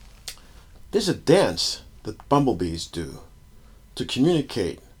There's a dance that bumblebees do to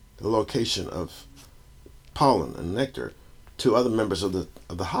communicate the location of pollen and nectar to other members of the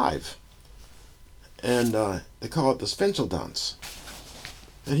hive, and they call it the spinel dance.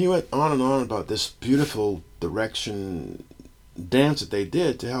 And he went on and on about this beautiful direction dance that they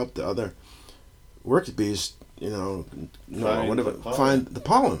did to help the other worker bees, find the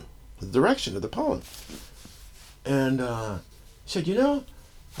pollen, the direction of the pollen. And he said,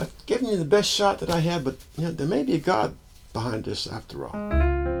 I've given you the best shot that I had, but there may be a God behind this after all.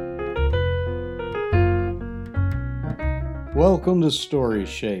 Welcome to Story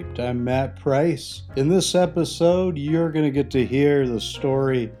Shaped. I'm Matt Price. In this episode, you're going to get to hear the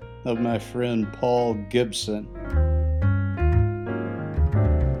story of my friend Paul Gibson.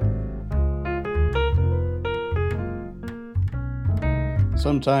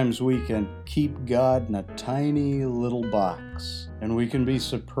 Sometimes we can keep God in a tiny little box, and we can be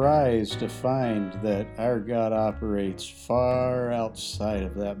surprised to find that our God operates far outside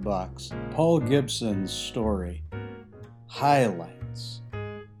of that box. Paul Gibson's story highlights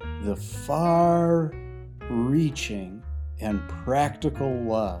the far-reaching and practical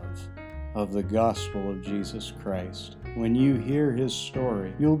love of the gospel of Jesus Christ. When you hear his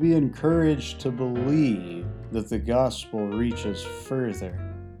story, you'll be encouraged to believe that the gospel reaches further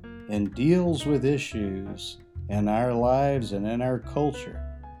and deals with issues in our lives and in our culture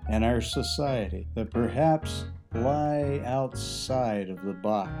and our society that perhaps lie outside of the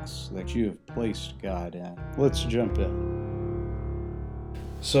box that you have placed God in. Let's jump in.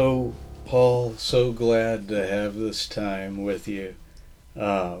 So, Paul, so glad to have this time with you.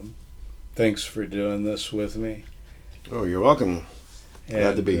 Thanks for doing this with me. Oh, you're welcome.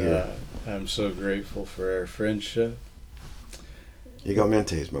 Glad to be here. I'm so grateful for our friendship.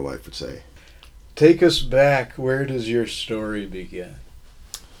 Igualmente, as my wife would say. Take us back. Where does your story begin?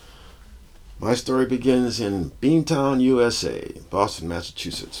 My story begins in Beantown, USA, Boston,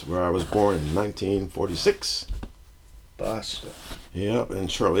 Massachusetts, where I was born in 1946. Boston. Yep,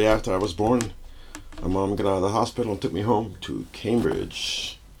 and shortly after I was born, my mom got out of the hospital and took me home to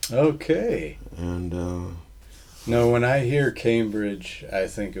Cambridge. Okay. And, now, when I hear Cambridge, I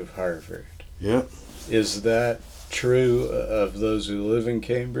think of Harvard. Yeah. Is that true of those who live in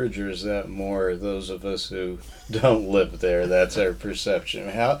Cambridge, or is that more those of us who don't live there? That's our perception.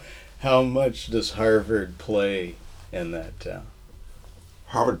 How much does Harvard play in that town?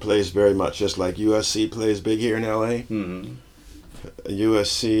 Harvard plays very much, just like USC plays big here in LA. Mm-hmm.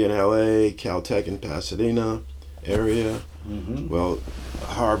 USC in LA, Caltech in Pasadena area. Mm-hmm. Well,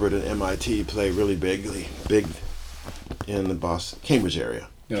 Harvard and MIT play really big in the Cambridge area.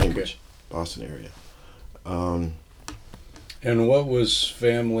 Okay. Cambridge, Boston area. And what was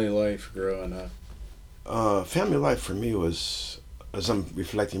family life growing up? Family life for me was, as I'm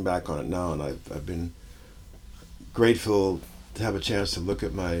reflecting back on it now, and I've been grateful to have a chance to look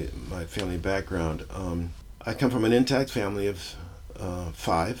at my family background. I come from an intact family of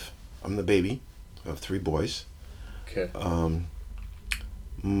 5. I'm the baby of 3 boys. Okay.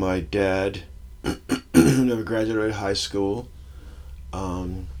 My dad never graduated high school,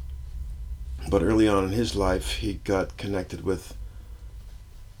 but early on in his life he got connected with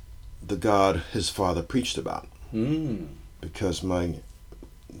the God his father preached about. Because my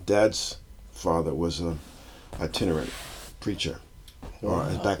dad's father was an itinerant preacher, or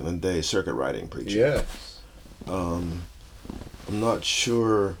back in the day, circuit riding preacher. Yes. I'm not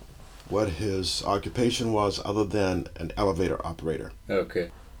sure what his occupation was other than an elevator operator. Okay.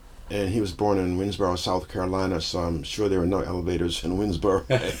 And he was born in Winnsboro, South Carolina, so I'm sure there were no elevators in Winnsboro.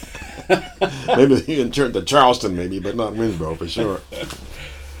 Maybe he turned to Charleston, but not Winnsboro for sure.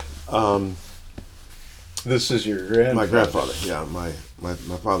 This is your grandfather? My grandfather, yeah.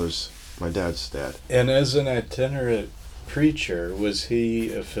 My dad's dad. And as an itinerant preacher, was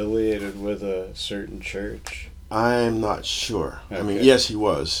he affiliated with a certain church? I'm not sure. Okay. I mean, yes, he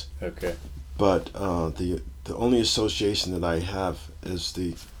was. Okay. But the only association that I have is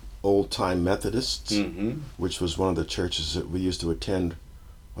the Old Time Methodists, which was one of the churches that we used to attend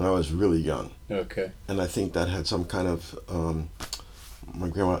when I was really young. Okay. And I think that had some kind of, my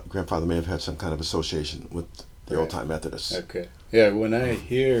grandfather may have had some kind of association with the Old Time Methodists. Okay. Yeah, when I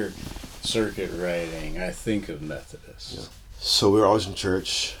hear circuit riding, I think of Methodists. Yeah. So we were always in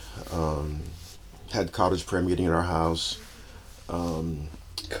church, had cottage prayer meeting in our house.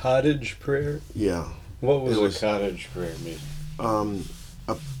 Cottage prayer? Yeah. What was a cottage prayer meeting?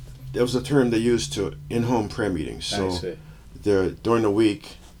 It was a term they used to in-home prayer meetings. So I see. During the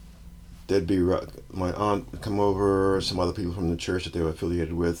week, there'd be my aunt would come over, or some other people from the church that they were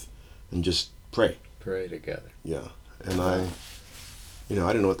affiliated with, and just pray. Pray together. Yeah, and I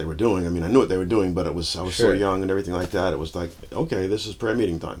didn't know what they were doing. I mean, I knew what they were doing, but I was so Sure. young and everything like that. It was like, okay, this is prayer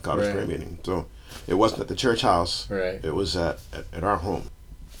meeting time, college Right. prayer meeting. So it wasn't at the church house. Right. It was at our home.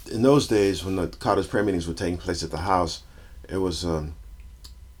 In those days, when the college prayer meetings were taking place at the house, it was an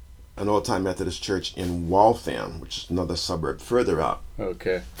old-time Methodist church in Waltham, which is another suburb further out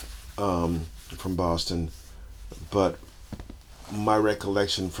Okay. from Boston. But my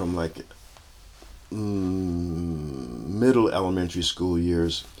recollection from like middle elementary school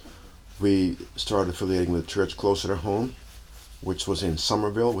years, we started affiliating with a church closer to home, which was in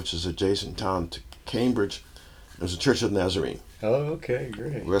Somerville, which is adjacent town to Cambridge. It was a Church of Nazarene. Oh, okay,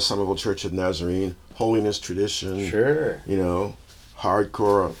 great. West Somerville Church of Nazarene, holiness tradition, Sure.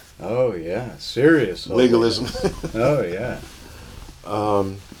 Hardcore Oh, yeah. Serious. legalism. Oh, yeah.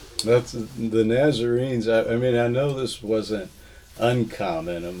 That's the Nazarenes. I mean, I know this wasn't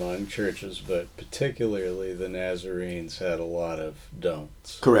uncommon among churches, but particularly the Nazarenes had a lot of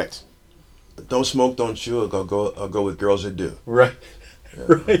don'ts. Correct. Don't smoke, don't chew. I'll go with girls that do. Right.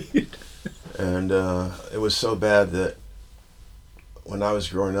 Right. And it was so bad that when I was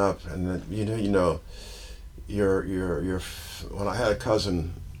growing up, and then, when I had a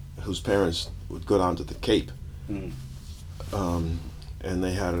cousin whose parents would go down to the Cape, Mm. and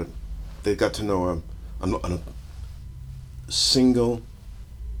they got to know a single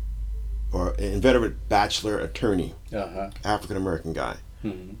or inveterate bachelor attorney, Uh-huh. African American guy,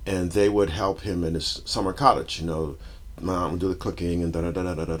 Mhm. and they would help him in his summer cottage. Mom would do the cooking and da da da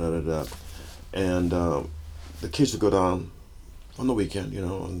da da da da da, and the kids would go down on the weekend,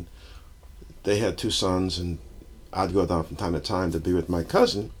 and they had 2 sons, and I'd go down from time to time to be with my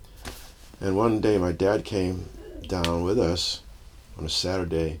cousin. And one day my dad came down with us on a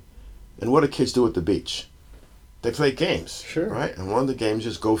Saturday, and what do kids do at the beach? They play games, Sure. right? And one of the games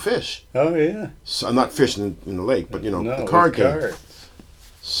is go fish. Oh, yeah. So I'm not fishing in the lake, but No, the with card game. cards.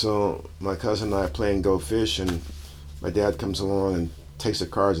 So my cousin and I are playing go fish, and my dad comes along and takes the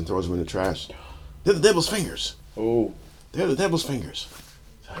cards and throws them in the trash. They're the devil's fingers. Oh, They're the devil's fingers.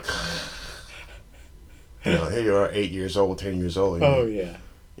 Here you are, 8 years old, 10 years old. oh yeah.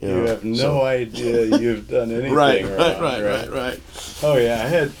 You know, have no so- idea you've done anything Right, wrong. right. Oh yeah, I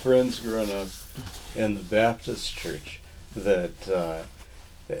had friends growing up in the Baptist church that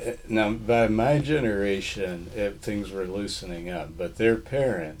now by my generation things were loosening up, but their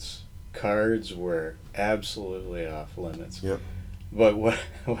parents, cards were absolutely off limits. Yep. But what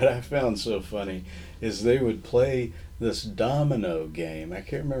I found so funny is they would play this domino game. I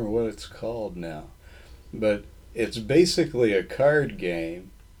can't remember what it's called now, but it's basically a card game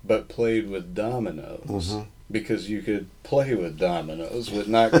but played with dominoes. Mhm. Because you could play with dominoes, but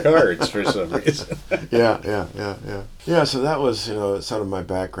not cards for some reason. Yeah, so that was, sort of my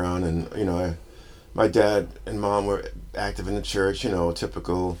background. And, my dad and mom were active in the church,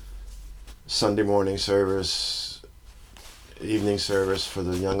 typical Sunday morning service, evening service for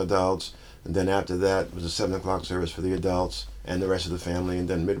the young adults. And then after that was a 7 o'clock service for the adults and the rest of the family, and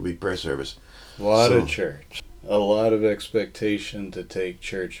then midweek prayer service. A lot So- of church. A lot of expectation to take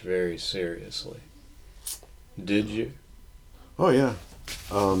church very seriously. Did you? Oh, yeah.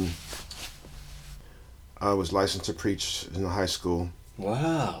 I was licensed to preach in the high school,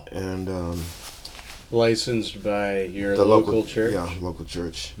 Wow. and Licensed by your the local church? Yeah, local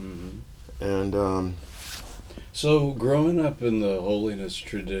church. Hmm. And So, growing up in the holiness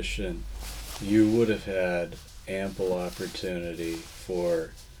tradition, you would have had ample opportunity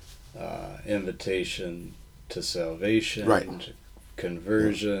for invitation to salvation, Right. to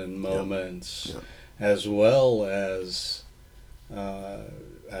conversion moments, Yeah. as well as,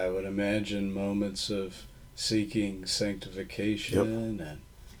 I would imagine, moments of seeking sanctification. And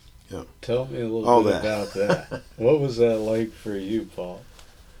Yep. tell me a little All bit that. about that. What was that like for you, Paul?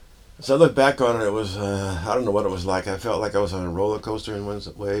 so I look back on it, it was, I don't know what it was like. I felt like I was on a roller coaster in one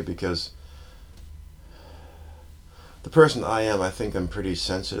way, because the person I am, I think I'm pretty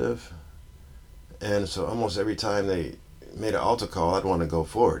sensitive. And so almost every time they made an altar call, I'd want to go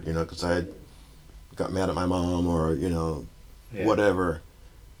forward, because I got mad at my mom or, Yeah. whatever.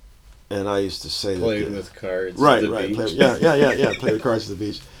 And I used to say Played that. with cards. at Right, the right. beach. Play the cards at the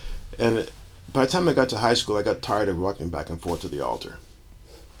beach. And by the time I got to high school, I got tired of walking back and forth to the altar.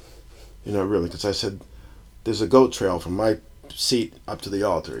 Really, because I said, there's a goat trail from my seat up to the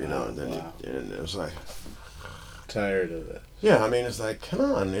altar, Oh, and then wow. and it was like, Tired of it. yeah, I mean, it's like, come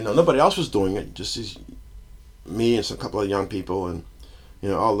on, nobody else was doing it, just me and some couple of young people, and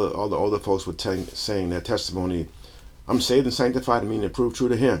all the older folks were saying their testimony. I'm saved and sanctified, meaning to prove true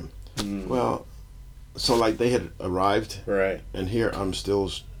to Him. Mm. Well, so like they had arrived, Right, and here I'm still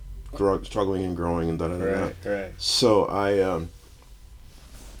struggling and growing and da da da da. right. So I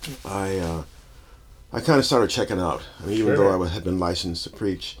I kind of started checking out. I mean, even Sure. though had been licensed to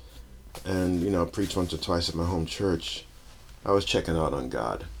preach, and preach once or twice at my home church, I was checking out on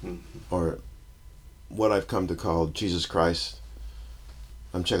God, or what I've come to call Jesus Christ.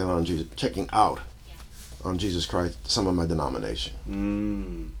 I'm checking out on Jesus Christ, some of my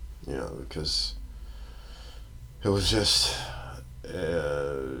denomination. Because it was just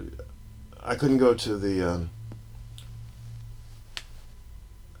I couldn't go to the.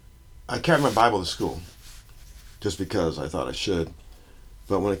 I carried my Bible to school, just because I thought I should.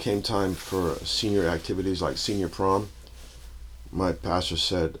 But when it came time for senior activities like senior prom, my pastor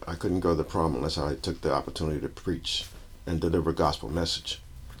said I couldn't go to the prom unless I took the opportunity to preach and deliver a gospel message.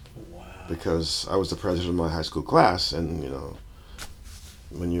 Wow. Because I was the president of my high school class, and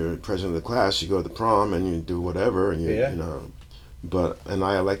when you're president of the class, you go to the prom and you do whatever, and and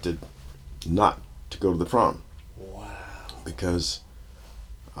I elected not to go to the prom. Wow. Because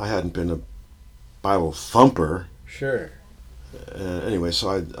I hadn't been a Bible thumper. Sure. Anyway,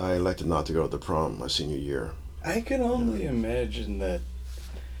 so I elected not to go to the prom my senior year. I can only imagine that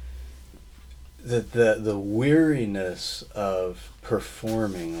the weariness of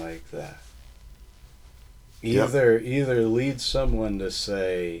performing like that either leads someone to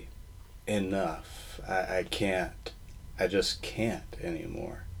say, enough, I can't, I just can't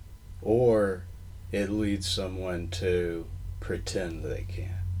anymore, or it leads someone to pretend they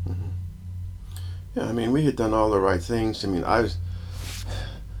can. Yeah, I mean, we had done all the right things. I mean,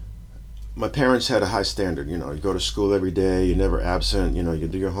 my parents had a high standard. You go to school every day, you're never absent, you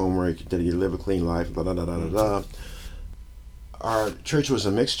do your homework, you live a clean life, blah, blah, blah, blah, blah. Our church was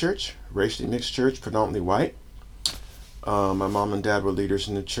a mixed church, racially mixed church, predominantly white. My mom and dad were leaders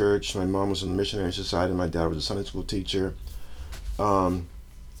in the church. My mom was in the missionary society, my dad was a Sunday school teacher.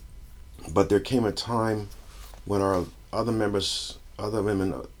 But there came a time when our other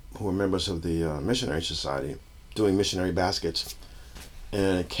women who were members of the missionary society, doing missionary baskets,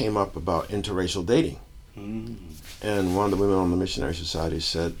 and it came up about interracial dating. And one of the women on the missionary society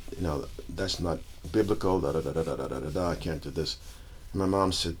said, that's not biblical, I can't do this. And my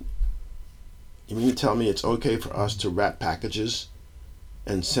mom said, you mean you tell me it's okay for us to wrap packages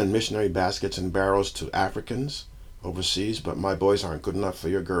and send missionary baskets and barrels to Africans overseas, but my boys aren't good enough for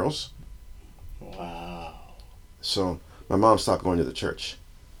your girls? Wow. So my mom stopped going to the church.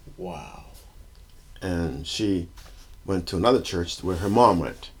 Wow. And she went to another church where her mom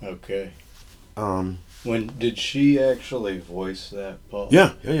went. Okay. When did she actually voice that, Paul?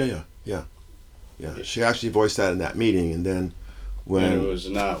 Yeah. She actually voiced that in that meeting, and then when And it was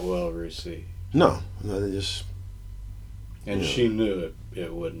not well received. No, they just. And she knew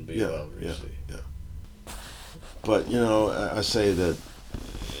it wouldn't be well received. Yeah. But I say that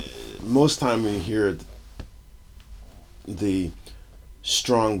most time when you hear the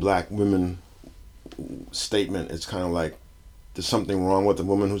strong black women statement, it's kind of like there's something wrong with the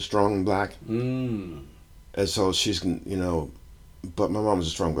woman who's strong and black. And so she's, but my mom was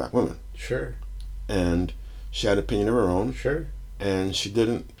a strong black woman. Sure. And she had an opinion of her own. Sure. And she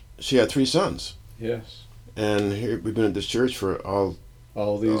had 3 sons. Yes. And here we've been at this church for all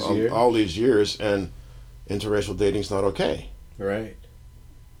these years, and interracial dating's not okay. Right.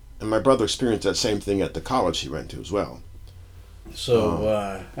 And my brother experienced that same thing at the college he went to as well.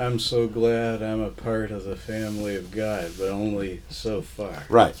 So I'm so glad I'm a part of the family of God, but only so far.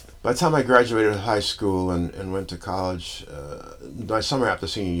 Right. By the time I graduated high school and went to college, my summer after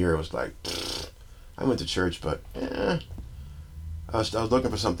senior year was like, I went to church, but I was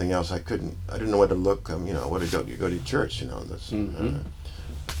looking for something else. I didn't know where to look. Where to go? You go to church. That's.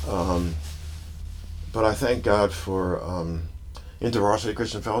 But I thank God for InterVarsity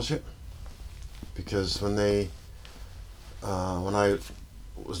Christian Fellowship, because when I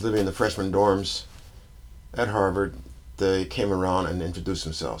was living in the freshman dorms at Harvard, they came around and introduced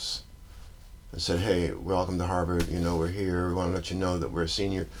themselves and said, "Hey, welcome to Harvard. We're here. We want to let you know that we're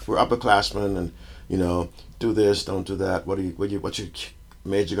upperclassmen, and do this, don't do that. What's your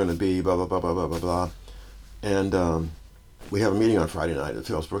major going to be? Blah blah blah blah blah blah blah." And we have a meeting on Friday night at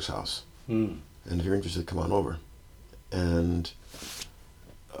Phillips Brooks' house. And if you're interested, come on over. And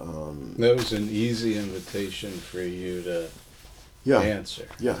that was an easy invitation for you to answer.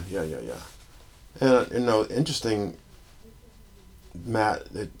 Yeah. And interesting, Matt.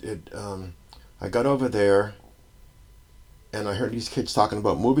 I got over there, and I heard these kids talking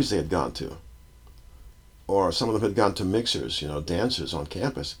about movies they had gone to, or some of them had gone to mixers, dancers on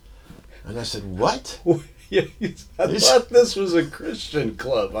campus. And I said, "What?" Yeah, I thought this was a Christian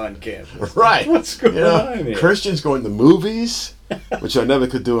club on campus. Right. What's going on here? Christians going to movies, which I never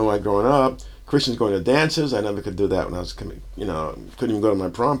could do when I was growing up. Christians going to dances. I never could do that when I was coming. Couldn't even go to my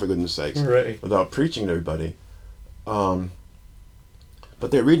prom, for goodness sakes, Right. without preaching to everybody. But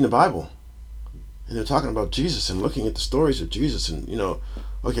they're reading the Bible, and they're talking about Jesus and looking at the stories of Jesus, and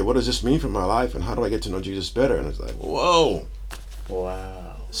okay, what does this mean for my life, and how do I get to know Jesus better? And it's like, whoa.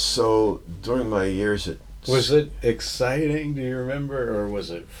 Wow. So during my years at Was it exciting, do you remember, or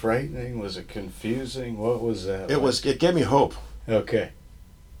was it frightening? Was it confusing? What was that? it gave me hope. Okay.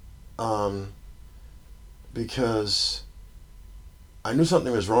 Because I knew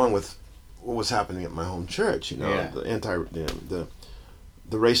something was wrong with what was happening at my home church. Yeah. The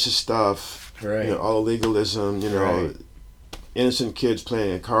racist stuff, Right. all the legalism. Right. Innocent kids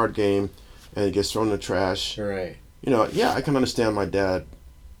playing a card game, and it gets thrown in the trash. Right. Yeah, I can understand my dad,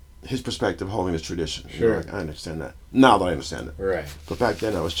 his perspective holding his tradition. Sure. I understand that now that I understand it. Right. But back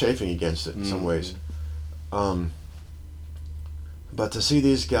then I was chafing against it in some ways. But to see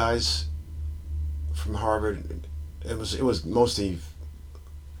these guys from Harvard, it was mostly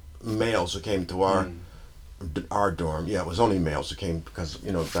males who came to our dorm. Yeah, it was only males who came because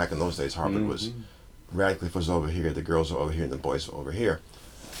back in those days Harvard was Radcliffe was over here, the girls were over here, and the boys were over here.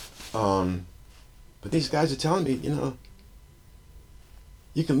 But these guys are telling me,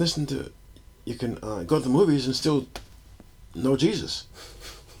 you can go to the movies and still know Jesus.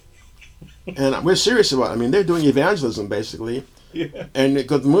 And we're serious about it. I mean, they're doing evangelism basically, Yeah. and they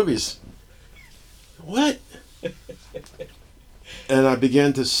go to the movies. What? And I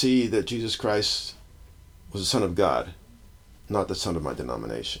began to see that Jesus Christ was the Son of God, not the son of my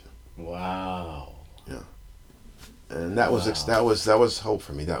denomination. Wow. And that was hope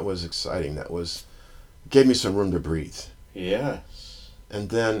for me. That was exciting. Gave me some room to breathe. Yes. And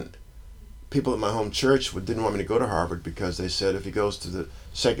then people at my home church didn't want me to go to Harvard because they said if he goes to the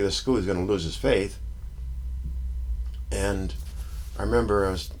secular school, he's going to lose his faith. And I remember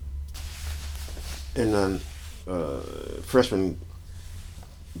I was in a freshman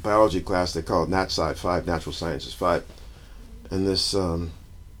biology class. They call it Nat Sci 5, Natural Sciences 5. And this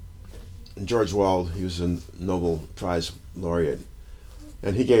George Wald, he was a Nobel Prize laureate,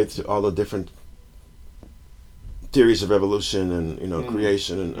 and he gave all the different theories of evolution and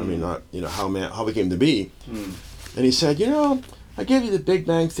creation, and I mean not how we came to be. And he said, I gave you the Big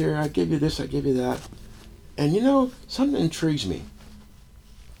Bang theory, I gave you this, I gave you that, and something intrigues me.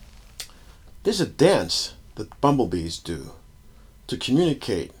 There's a dance that bumblebees do to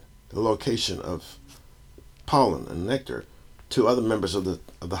communicate the location of pollen and nectar to other members of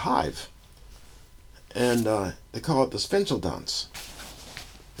the hive, and they call it the Spensel dance.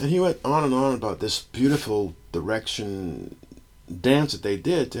 And he went on and on about this beautiful direction dance that they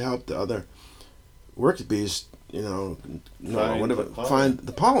did to help the other worker bees, find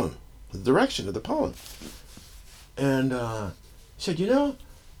the pollen, the direction of the pollen. And he said,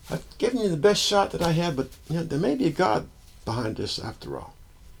 I've given you the best shot that I had, but there may be a God behind this after all.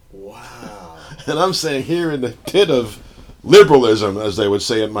 Wow. And I'm saying here in the pit of liberalism, as they would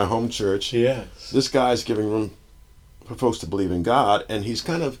say at my home church, Yes. this guy's giving room for folks to believe in God, and he's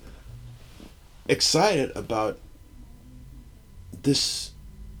kind of excited about this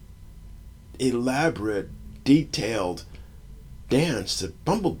elaborate, detailed dance that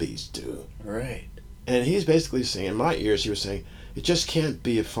bumblebees do. Right. And he's basically saying, in my ears, he was saying, it just can't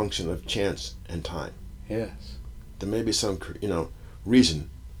be a function of chance and time. Yes. There may be some, reason,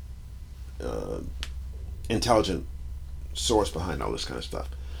 intelligent source behind all this kind of stuff.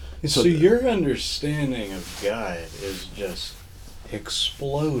 So your understanding of God is just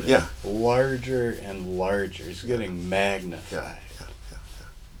exploding. Yeah. Larger and larger. It's getting magnified.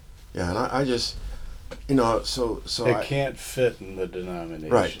 Yeah, and I just, so It can't fit in the denomination.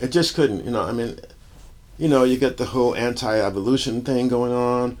 Right, it just couldn't, you get the whole anti-evolution thing going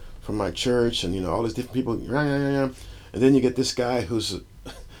on from my church, and all these different people, and then you get this guy who's a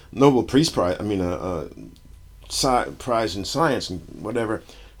Nobel Prize, prize in science and whatever,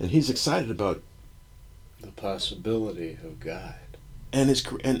 and he's excited about the possibility of God. And his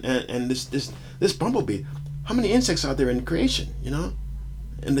and this bumblebee. How many insects are there in creation?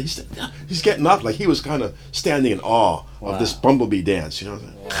 And he's getting up like he was kind of standing in awe of this bumblebee dance.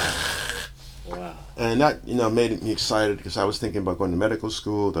 Wow. And that made me excited because I was thinking about going to medical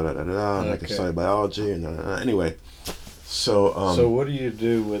school. And I could study biology and anyway. So. So what do you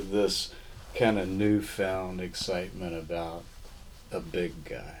do with this kind of newfound excitement about a big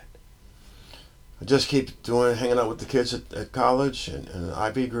God? I just keep hanging out with the kids at college and an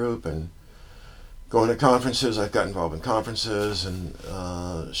IB group and going to conferences. I've got involved in conferences and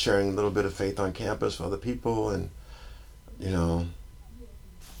sharing a little bit of faith on campus with other people and.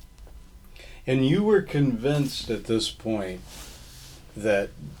 And you were convinced at this point that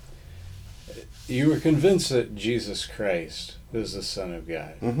You were convinced that Jesus Christ is the Son of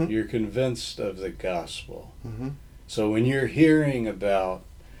God. Mm-hmm. You're convinced of the gospel. Mm-hmm. So when you're hearing about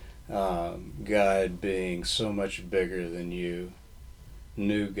God being so much bigger than you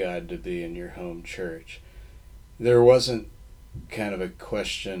knew God to be in your home church, there wasn't kind of a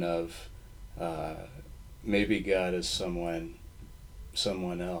question of maybe God is someone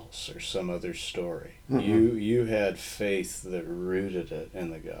else or some other story. Mm-mm. You had faith that rooted it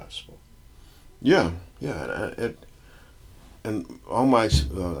in the gospel. Yeah, yeah, and all my,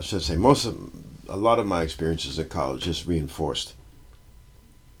 I should say, a lot of my experiences in college just reinforced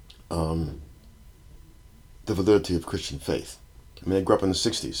the validity of Christian faith. I mean, I grew up in the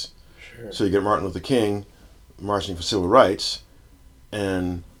 '60s, Sure. so you get Martin Luther King marching for civil rights,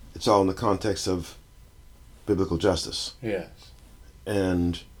 and it's all in the context of biblical justice Yes.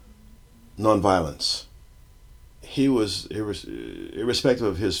 and nonviolence. He was, irrespective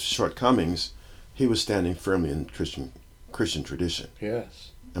of his shortcomings, he was standing firmly in Christian tradition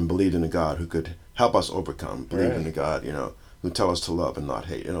Yes. and believed in a God who could help us overcome. Believed in Right. a God, who tell us to love and not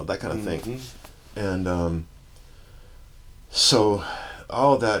hate. That kind of thing. Mm-hmm. And so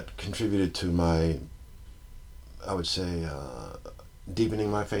all that contributed to my, I would say,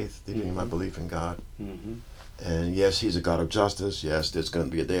 deepening my faith, deepening my belief in God. Mm-hmm. And yes, he's a God of justice. Yes, there's going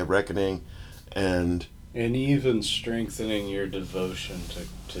to be a day of reckoning. And even strengthening your devotion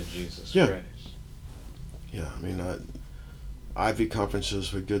to Jesus Yeah. Christ. yeah, I mean, Ivy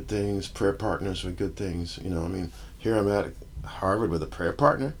conferences were good things. Prayer partners were good things. Here I'm at Harvard with a prayer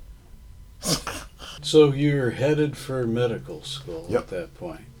partner. So you're headed for medical school Yep. at that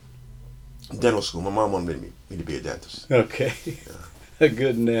point. Dental school. My mom wanted me to be a dentist. Okay. A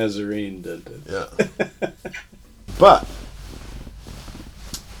good Nazarene dentist. Yeah. But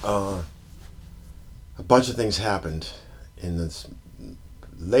a bunch of things happened in the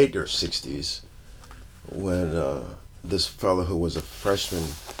later '60s when this fellow who was a freshman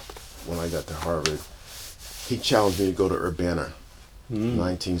when I got to Harvard, he challenged me to go to Urbana,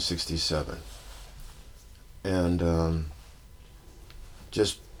 1967. And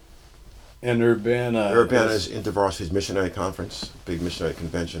just And Urbana Urbana's InterVarsity's missionary conference, big missionary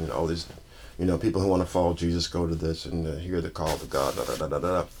convention, all these, people who want to follow Jesus go to this and hear the call to God. Da, da, da, da,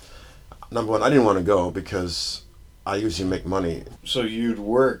 da. Number one, I didn't want to go because I usually make money. So you'd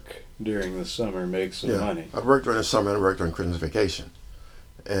work during the summer, make some money. I worked during the summer and I worked during Christmas vacation,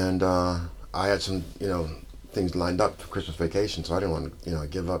 and I had some things lined up for Christmas vacation, so I didn't want to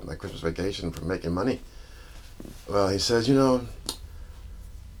give up my Christmas vacation for making money. Well, he says,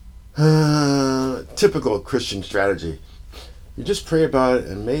 typical Christian strategy. You just pray about it,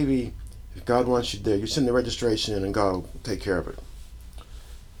 and maybe if God wants you there, you send the registration in and God will take care of it.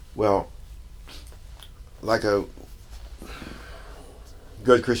 Well, like a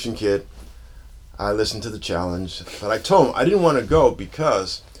good Christian kid, I listened to the challenge, but I told him I didn't want to go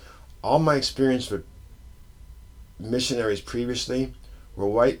because all my experience with missionaries previously were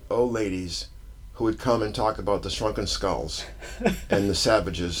white old ladies who would come and talk about the shrunken skulls and the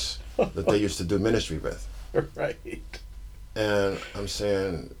savages that they used to do ministry with. Right. And I'm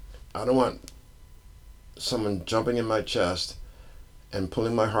saying, I don't want someone jumping in my chest and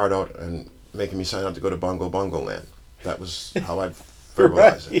pulling my heart out and making me sign up to go to Bongo Land. That was how I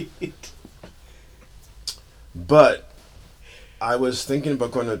verbalized it. But I was thinking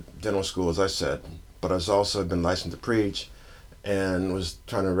about going to dental school, as I said, but I was also been licensed to preach and was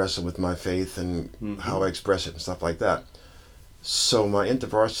trying to wrestle with my faith and how I express it and stuff like that. So my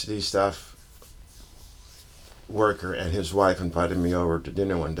InterVarsity staff worker and his wife invited me over to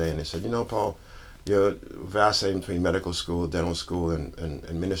dinner one day, and they said, Paul, you're vacillating between medical school, dental school,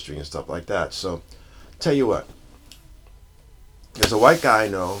 and ministry and stuff like that. So tell you what, there's a white guy I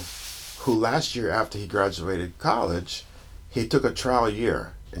know who last year after he graduated college, he took a trial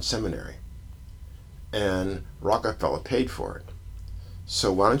year in seminary, and Rockefeller paid for it.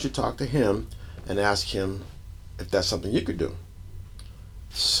 So why don't you talk to him and ask him if that's something you could do?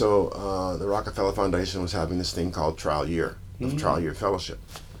 So the Rockefeller Foundation was having this thing called Trial Year, Trial Year Fellowship,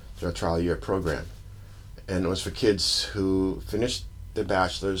 their Trial Year program. And it was for kids who finished their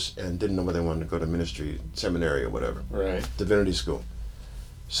bachelor's and didn't know whether they wanted to go to ministry, seminary or whatever, Right. divinity school.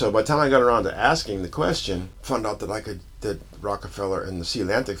 So by the time I got around to asking the question, found out that Rockefeller and the Sea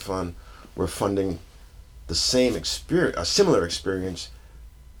Atlantic Fund were funding the same experience, a similar experience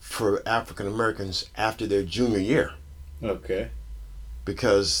for African Americans after their junior year. Okay.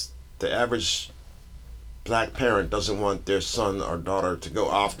 Because the average black parent doesn't want their son or daughter to go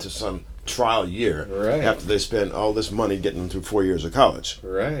off to some trial year Right. after they spend all this money getting them through 4 years of college.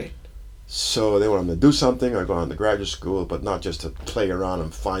 Right. So they want them to do something or go on to graduate school, but not just to play around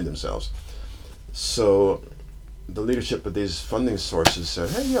and find themselves. So the leadership of these funding sources said,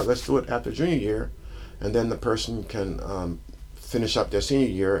 hey, yeah, let's do it after junior year. And then the person can finish up their senior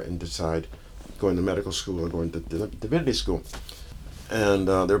year and decide going to medical school or going to divinity school. And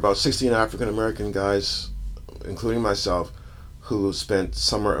there were about 16 African American guys, including myself, who spent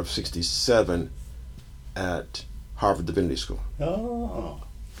summer of '67 at Harvard Divinity School. Oh.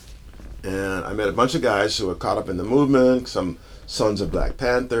 And I met a bunch of guys who were caught up in the movement, some sons of Black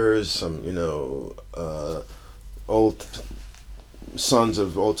Panthers, some, old sons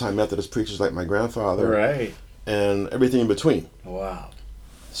of old-time Methodist preachers like my grandfather. Right. And everything in between. Wow.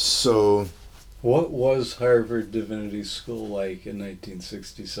 So... What was Harvard Divinity School like in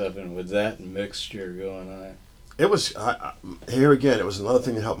 1967 with that mixture going on? It was, here again, it was another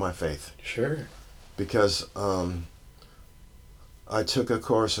thing that helped my faith. Sure. Because I took a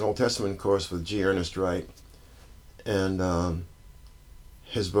course, an Old Testament course with G. Ernest Wright, and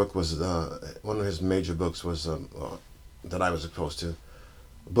his book was, one of his major books was, that I was exposed to,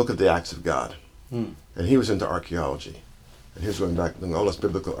 Book of the Acts of God. And he was into archaeology. And he was going back doing all this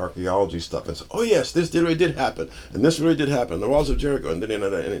biblical archaeology stuff and said, oh yes, this really did happen, and this really did happen, the walls of Jericho, and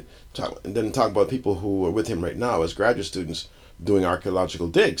then talk about people who are with him right now as graduate students doing archaeological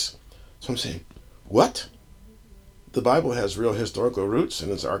digs. So I'm saying, what? The Bible has real historical roots, and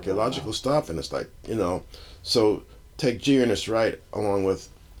it's archaeological stuff, and it's like, so take G. Ernest Wright along with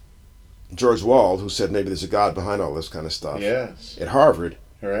George Wald, who said maybe there's a God behind all this kind of stuff. Yes. At Harvard.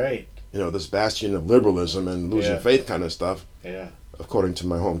 Right. This bastion of liberalism and losing faith kind of stuff, according to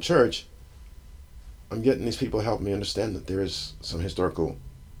my home church. I'm getting these people help me understand that there is some historicity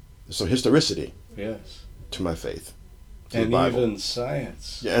to my faith. To and even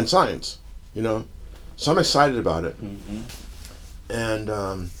science. Yeah, and science, So I'm excited about it. And,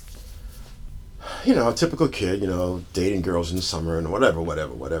 a typical kid, dating girls in the summer and whatever.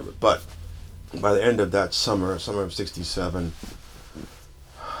 But by the end of that summer of '67,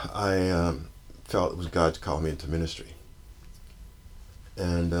 I felt it was God to call me into ministry.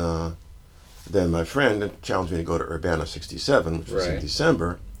 And then my friend challenged me to go to Urbana 67, which was in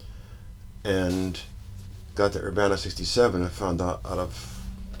December, and got to Urbana 67 and found out of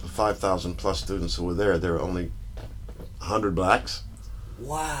the 5,000 plus students who were there were only 100 blacks.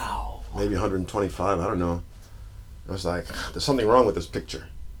 Wow. Maybe 125, I don't know. I was like, there's something wrong with this picture.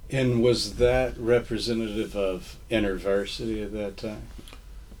 And was that representative of InterVarsity at that time?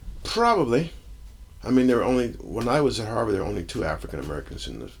 Probably. I mean, when I was at Harvard, there were only 2 African Americans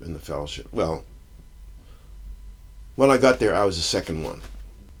in the fellowship. Well, when I got there, I was the second one.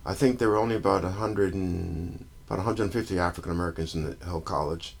 I think there were only about 150 African Americans in the whole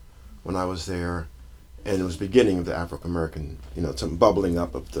college when I was there, and it was the beginning of the African American, some bubbling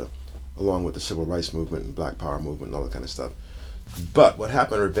up along with the Civil Rights Movement and Black Power movement and all that kind of stuff. But what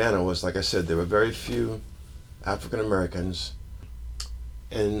happened in Urbana was, like I said, there were very few African Americans.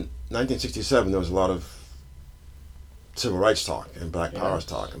 In 1967, there was a lot of civil rights talk and Black Power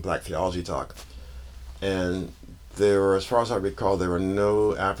talk and Black theology talk. And there were, as far as I recall, there were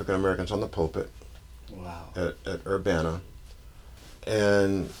no African Americans on the pulpit. Wow. At Urbana.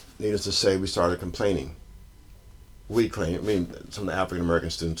 And needless to say, we started complaining. Some of the African American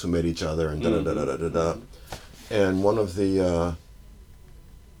students who met each other and da-da-da-da-da-da. And one of the,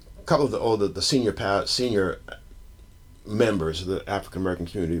 couple of the senior members of the African American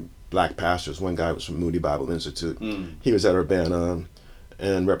community, black pastors. One guy was from Moody Bible Institute. He was at Urbana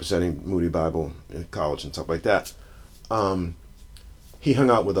and representing Moody Bible in college and stuff like that. He hung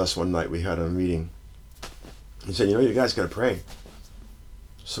out with us one night. We had a meeting. He said, you guys got to pray.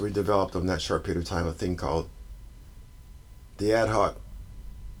 So we developed in that short period of time a thing called the Ad Hoc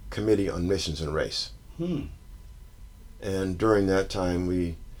Committee on Missions and Race. And during that time,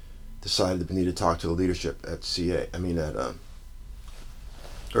 we decided that we needed to talk to the leadership at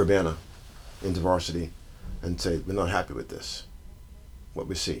Urbana, InterVarsity, and say, we're not happy with this, what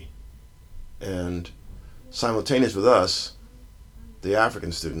we see. And simultaneous with us, the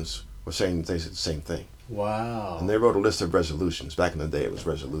African students were saying the same thing. Wow. And they wrote a list of resolutions. Back in the day, it was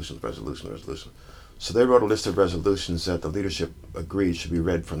resolutions. So they wrote a list of resolutions that the leadership agreed should be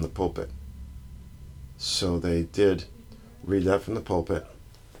read from the pulpit. So they did read that from the pulpit.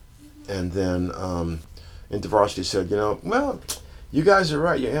 And then InterVarsity said, well, you guys are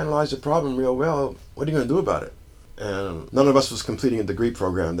right. You analyzed the problem real well. What are you going to do about it? And none of us was completing a degree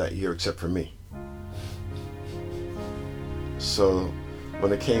program that year except for me. So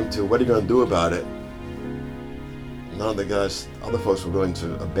when it came to what are you going to do about it, none of the guys, other folks were willing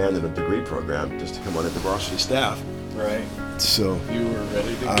to abandon a degree program just to come on InterVarsity staff. Right. So you were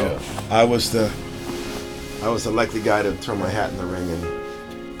ready to go. I was the likely guy to throw my hat in the ring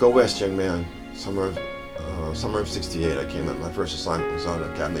and go west, young man. summer of '68. I came up. My first assignment was on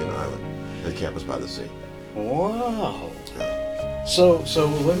Catalina Island, at Campus by the Sea. Wow. Yeah. So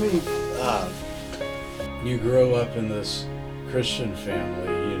let me. You grow up in this Christian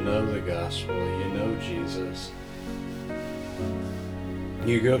family. You know the gospel. You know Jesus.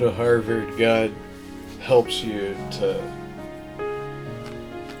 You go to Harvard. God helps you to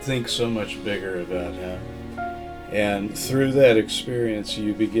think so much bigger about Him, and through that experience,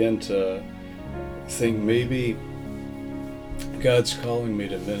 you begin to think maybe God's calling me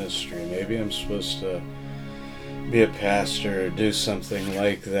to ministry. Maybe I'm supposed to be a pastor or do something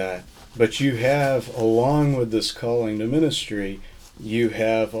like that. But you have, along with this calling to ministry, you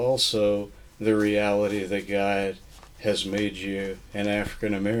have also the reality that God has made you an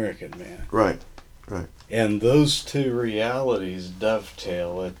African American man. Right. And those two realities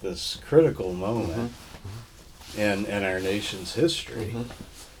dovetail at this critical moment in our nation's history.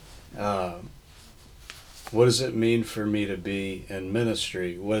 What does it mean for me to be in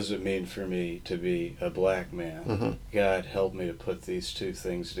ministry? What does it mean for me to be a black man? God, help me to put these two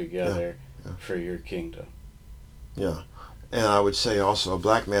things together for your kingdom. Yeah. And I would say also a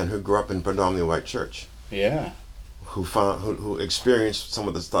black man who grew up in predominantly white church. Yeah. Who experienced some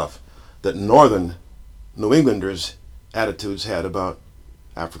of the stuff that northern New Englanders' attitudes had about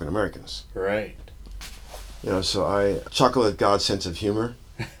African Americans. Right. So I chuckle at God's sense of humor.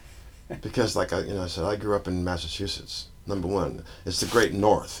 Because, like I said, I grew up in Massachusetts. Number one, it's the Great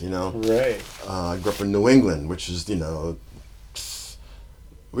North. Right. I grew up in New England, which is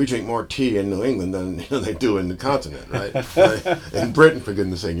we drink more tea in New England than they do in the continent, right? In Britain, for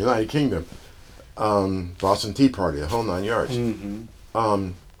goodness' sake, United Kingdom, Boston Tea Party, a whole 9 yards.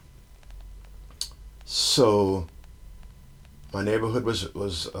 So my neighborhood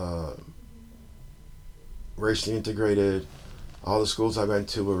was racially integrated. All the schools I went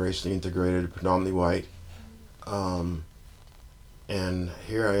to were racially integrated, predominantly white. And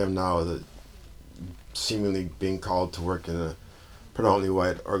here I am now, seemingly being called to work in a predominantly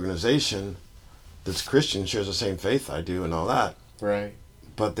white organization that's Christian, shares the same faith I do and all that. Right.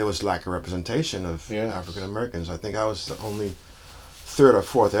 But there was lack of representation of African Americans. I think I was the only third or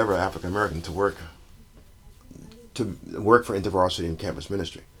fourth ever African American to work for InterVarsity and campus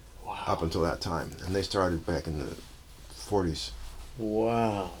ministry. Wow. Up until that time. And they started back in the 40s.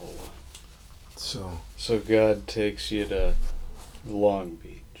 Wow. So God takes you to Long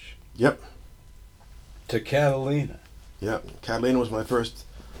Beach. Yep. To Catalina. Yep. Catalina was my first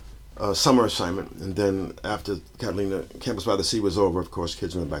summer assignment, and then after Catalina, Campus by the Sea was over, of course,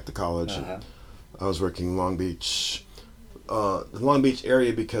 kids went back to college. And I was working in Long Beach, the Long Beach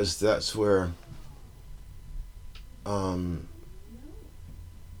area, because that's where some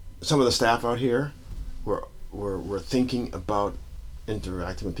of the staff out here were thinking about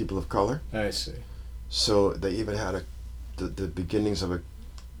interacting with people of color. I see. So they even had the beginnings of a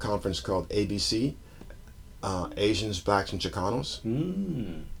conference called ABC, Asians, Blacks, and Chicanos.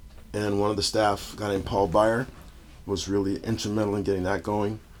 And one of the staff, a guy named Paul Byer, was really instrumental in getting that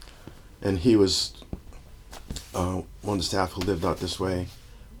going. And he was one of the staff who lived out this way,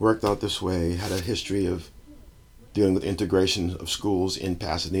 worked out this way, had a history of dealing with integration of schools in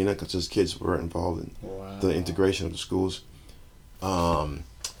Pasadena, because his kids were involved in the integration of the schools.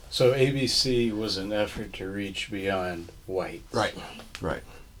 So ABC was an effort to reach beyond white. Right.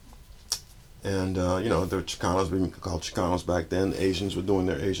 And, there were Chicanos, we called Chicanos back then. Asians were doing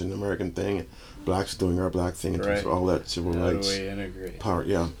their Asian American thing. Blacks were doing our black thing in terms of all that civil rights. How do we integrate? Part,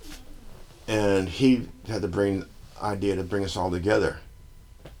 yeah. And he had the idea to bring us all together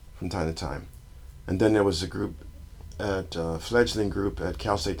from time to time. And then there was a group fledgling group at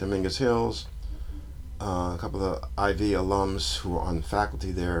Cal State Dominguez Hills. A couple of IV alums who were on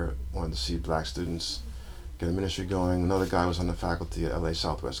faculty there wanted to see black students get a ministry going. Another guy was on the faculty at LA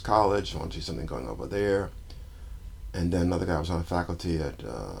Southwest College, wanted to see something going over there. And then another guy was on the faculty at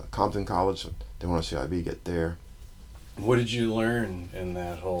Compton College. They want to see IB get there. What did you learn in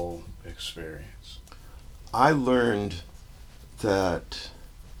that whole experience? I learned that,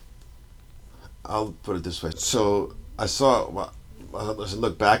 I'll put it this way. So I saw, as I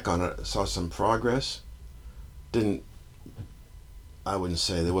look back on it, I saw some progress. I wouldn't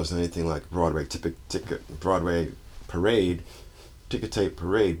say there wasn't anything like Broadway parade, ticket tape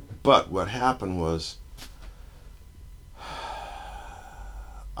parade. But what happened was,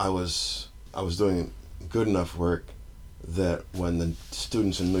 I was doing good enough work that when the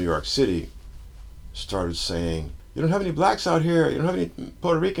students in New York City started saying, "You don't have any blacks out here, you don't have any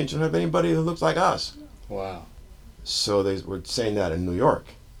Puerto Ricans, you don't have anybody that looks like us."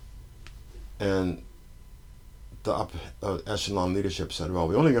 the echelon leadership said, well,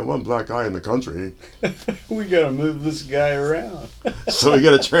 we only got one black guy in the country, We got to move this guy around. so we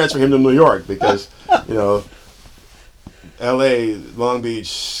got to transfer him to New York because, you know, L.A., Long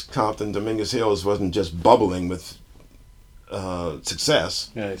Beach, Compton, Dominguez Hills wasn't just bubbling with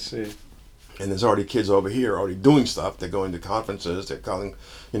success. I see. And there's already kids over here already doing stuff. They're going to conferences. They're calling,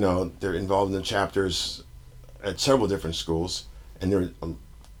 you know, they're involved in the chapters at several different schools, and there are a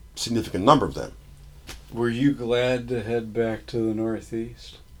significant number of them. Were you glad to head back to the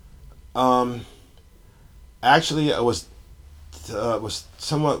Northeast? Actually, I was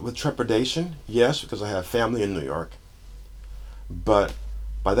somewhat with trepidation, yes, because I have family in New York. But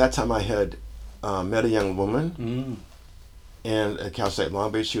by that time, I had met a young woman, and at Cal State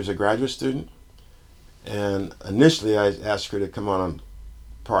Long Beach, she was a graduate student. And initially, I asked her to come on and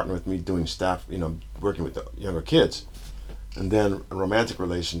partner with me doing staff, you know, working with the younger kids. And then a romantic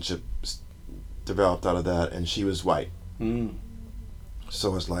relationship developed out of that, and she was white.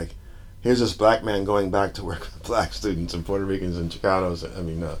 So it's like, here's this black man going back to work with black students and Puerto Ricans and Chicanos,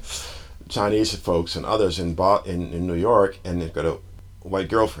 Chinese folks and others in New York, and they've got a white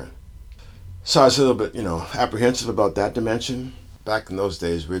girlfriend. So I was a little bit, you know, apprehensive about that dimension. Back in those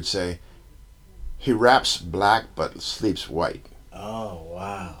days, we'd say, he raps black but sleeps white. Oh,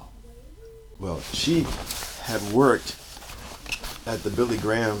 wow. Well, she had worked at the Billy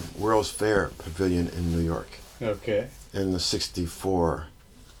Graham World's Fair Pavilion in New York. Okay. In the '64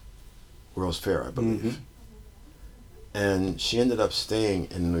 World's Fair, I believe. And she ended up staying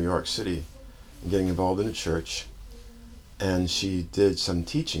in New York City and getting involved in the church. And she did some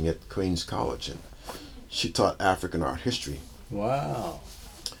teaching at Queens College, and she taught African art history. Wow.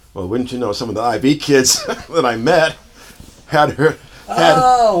 Well, wouldn't you know, some of the IB kids that I met had her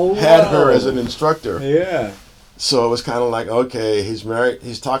as an instructor. Yeah. So it was kind of like, okay, he's married,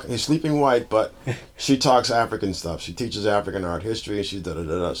 he's sleeping white, but she talks African stuff. She teaches African art history, and she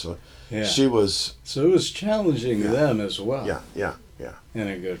da-da-da-da. So she was... So it was challenging them as well. Yeah. In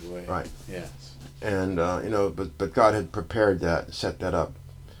a good way. Right. Yes. And, but God had prepared that, set that up,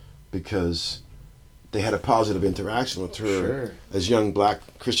 because they had a positive interaction with her as young black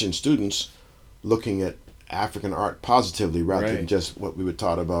Christian students looking at African art positively rather than just what we were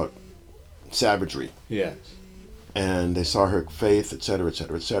taught about savagery. Yes. And they saw her faith, et cetera, et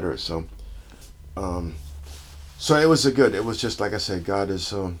cetera, et cetera. So, so it was it was just, like I said, God is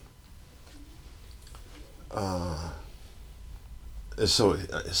so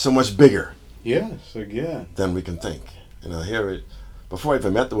much bigger. Yes, again. Than we can think. You know, before I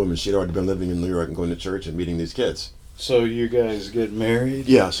even met the woman, she'd already been living in New York and going to church and meeting these kids. So you guys get married?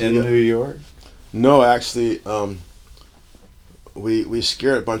 Yes. In New York? No, actually, we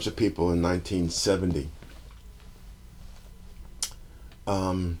scared a bunch of people in 1970.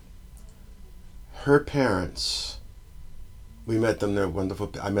 Her parents, we met them. They're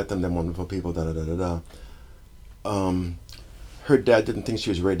wonderful. I met them. They're wonderful people. Da da da da da. Her dad didn't think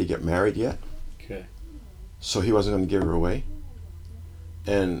she was ready to get married yet. Okay. So he wasn't going to give her away.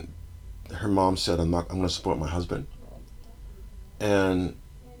 And her mom said, I'm going to support my husband. And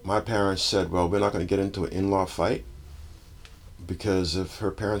my parents said, well, we're not going to get into an in-law fight, because if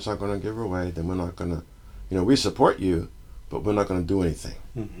her parents aren't going to give her away, then we're not going to, we support you, but we're not going to do anything.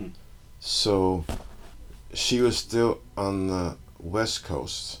 Mm-hmm. So she was still on the West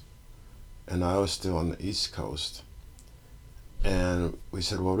Coast, and I was still on the East Coast. And we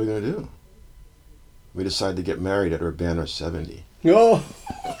said, what are we going to do? We decided to get married at Urbana 70. Oh!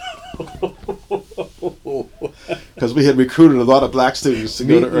 Because we had recruited a lot of black students to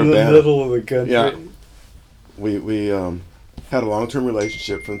go to Urbana. In the middle of the country. Yeah. We had a long-term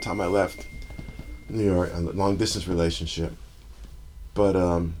relationship from the time I left New York, a long-distance relationship. But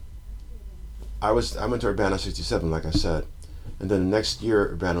I went to Urbana 67, like I said. And then the next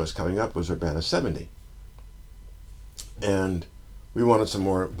year Urbana was coming up was Urbana 70. And we wanted some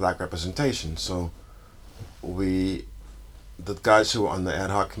more black representation. So the guys who were on the ad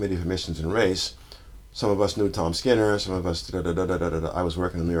hoc committee for missions and race, some of us knew Tom Skinner, some of us I was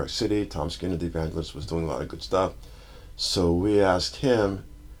working in New York City. Tom Skinner, the evangelist, was doing a lot of good stuff. So we asked him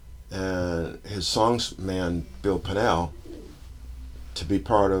and his songs man, Bill Pinnell, to be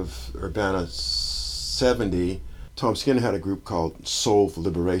part of Urbana 70. Tom Skinner had a group called Soul for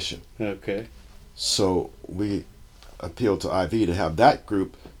Liberation. Okay. So we appealed to IV to have that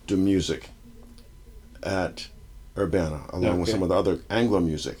group do music at Urbana, along with some of the other Anglo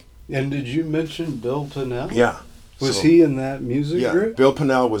music. And did you mention Bill Pinnell? Yeah. Was he in that music group? Bill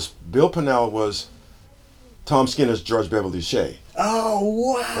Pinnell was Tom Skinner's George Beverly Shea.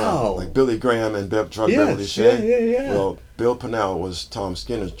 Oh, wow. Like Billy Graham and George Beverly Shea. Yeah. Well, Bill Pinnell was Tom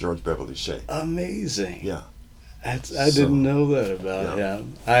Skinner's George Beverly Shea. Amazing. Yeah. I didn't know that about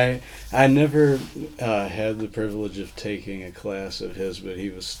him. I never had the privilege of taking a class of his, but he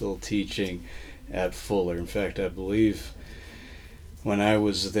was still teaching at Fuller. In fact, I believe when I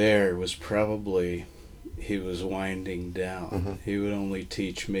was there, it was probably he was winding down. Mm-hmm. He would only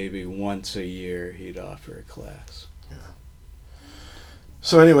teach maybe once a year. He'd offer a class. Yeah.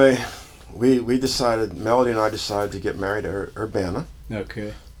 So anyway, we decided, Melody and I decided to get married at Urbana.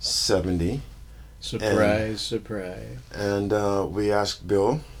 Okay. 70. Surprise. And we asked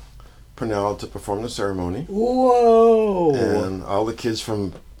Bill Purnell to perform the ceremony. Whoa! And all the kids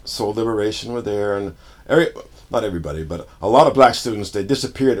from Soul Liberation were there, and not everybody, but a lot of black students. They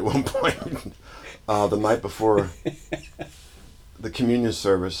disappeared at one point the night before the communion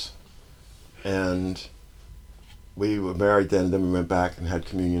service, and we were married then. And then we went back and had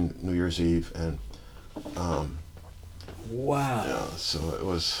communion New Year's Eve, and wow. Yeah, so it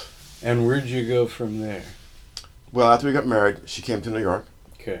was. And where'd you go from there? Well, after we got married, she came to New York.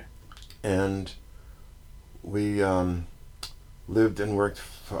 Okay. And we lived and worked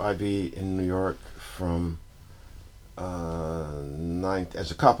for IB in New York from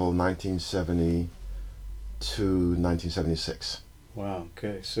as a couple, 1970 to 1976. Wow.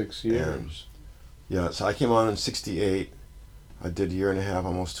 Okay, 6 years. And, yeah, so I came on in 68. I did a year and a half,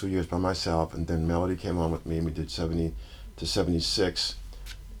 almost 2 years by myself, and then Melody came on with me, and we did 70 to 76.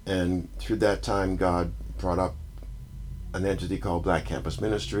 And through that time, God brought up an entity called Black Campus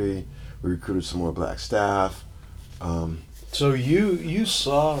Ministry. We recruited some more black staff. So you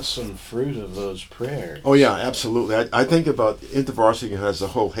saw some fruit of those prayers. Oh yeah, absolutely. I think about InterVarsity has a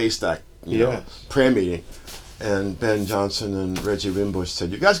whole haystack, prayer meeting, and Ben Johnson and Reggie Wimbush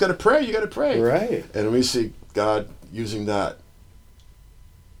said, "You guys got to pray. You got to pray." Right. And we see God using that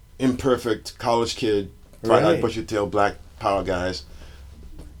imperfect college kid, bright-eyed, bushy-tailed, black power guys.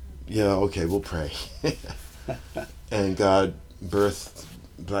 Yeah, okay, we'll pray. And God birthed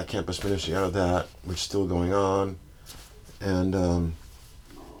Black Campus Ministry out of that, which is still going on. And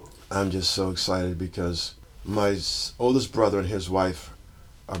I'm just so excited because my oldest brother and his wife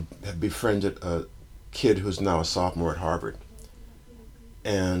have befriended a kid who's now a sophomore at Harvard.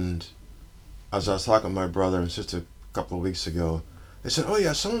 And as I was talking to my brother and sister a couple of weeks ago, they said, "Oh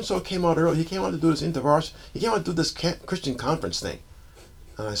yeah, so-and-so came out early. He came out to do this InterVarsity. He came out to do this Christian conference thing."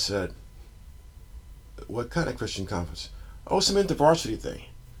 And I said, "What kind of Christian conference?" "Oh, some InterVarsity thing."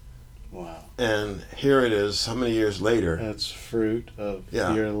 Wow. And here it is, how many years later? That's fruit of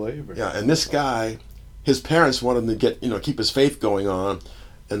your labor. Yeah, and this guy, his parents wanted him to get, keep his faith going on,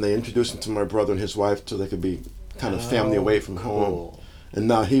 and they introduced him to my brother and his wife so they could be kind of family away from home. And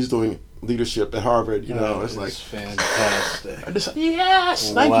now he's doing leadership at Harvard, it's like fantastic. I just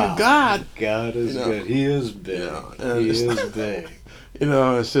yes, thank you, God. God is good. He is big. He is big.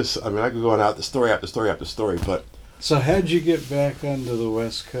 It's just, I could go on out the story after story after story, but. So how'd you get back onto the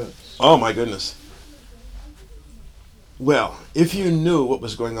West Coast? Oh my goodness. Well, if you knew what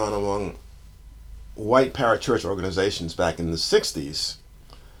was going on among white parachurch organizations back in the 60s,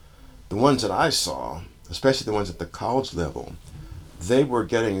 the ones that I saw, especially the ones at the college level, they were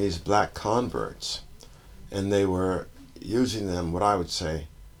getting these black converts, and they were using them, what I would say,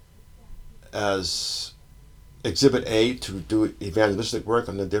 as Exhibit A to do evangelistic work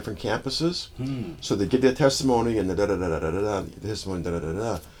on the different campuses. So they give their testimony and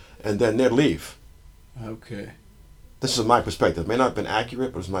and then they'd leave. Okay. This is my perspective. It may not have been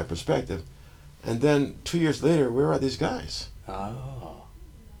accurate, but it was my perspective. And then 2 years later, where are these guys? Oh.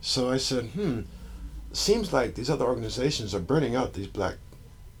 So I said, seems like these other organizations are burning out these black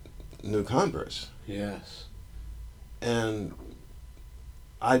new converts. Yes. And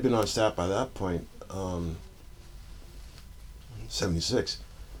I'd been on staff by that point, 76,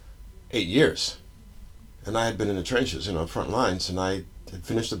 8 years. And I had been in the trenches, front lines, and I had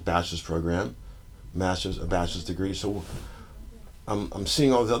finished a bachelor's program, a bachelor's degree. So I'm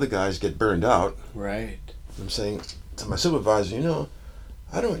seeing all the other guys get burned out. Right. I'm saying to my supervisor,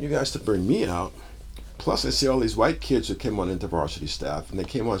 I don't want you guys to burn me out. Plus, I see all these white kids who came on InterVarsity staff, and they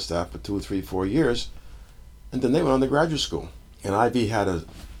came on staff for 2, 3, 4 years, and then they went on to graduate school. And IB had a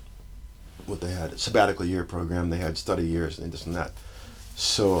sabbatical year program. They had study years and this and that.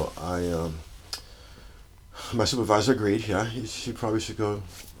 So my supervisor agreed. Yeah, she probably should go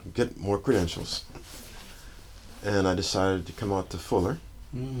get more credentials. And I decided to come out to Fuller.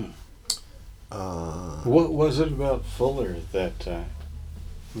 What was it about Fuller at that time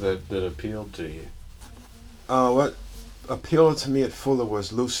that appealed to you? What appealed to me at Fuller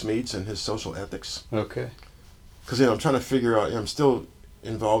was Lou Smeets and his social ethics. Okay. Because I'm trying to figure out. I'm still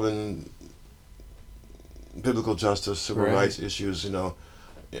involved in biblical justice, civil rights issues.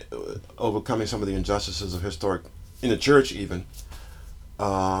 overcoming some of the injustices of historic, in the church even.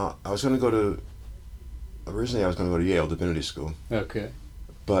 I was going to go to, originally I was going to go to Yale Divinity School. Okay.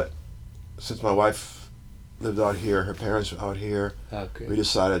 But since my wife lived out here, her parents were out here, Okay. we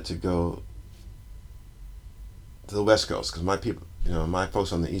decided to go to the West Coast, because my people, my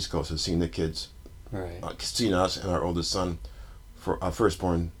folks on the East Coast had seen the kids, Right. Seen us and our oldest son, for our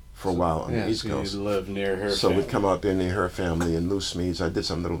firstborn, for a while on the East Coast. You live near her. So family. we'd come out there near her family in Loose Meads. I did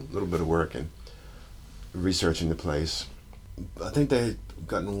some little bit of work and researching the place. I think they had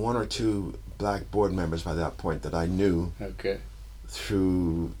gotten one or two black board members by that point that I knew Okay.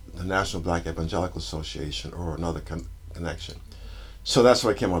 through the National Black Evangelical Association or another connection. So that's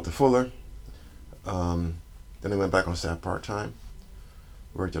why I came out to Fuller. Then I went back on staff part-time.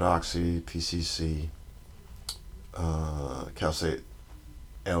 Worked at Oxy, PCC, Cal State,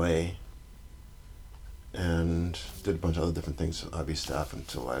 LA, and did a bunch of other different things at IB staff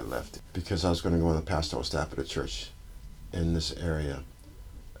until I left, because I was going to go on the pastoral staff at a church in this area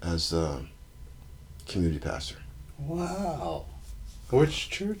as a community pastor. Wow. Which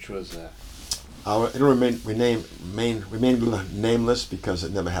church was that? It'll remain nameless because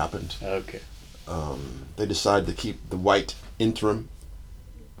it never happened. Okay. They decided to keep the white interim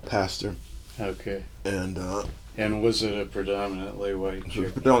pastor, Okay. and And was it a predominantly white it was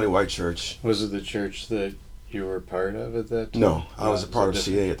church? predominantly white church. Was it the church that you were part of at that time? No, I was a part of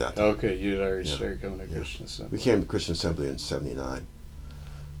different- CA at that time. Okay, you'd already Yeah. started coming to Yeah. Christian Assembly. We came to Christian Assembly in '79.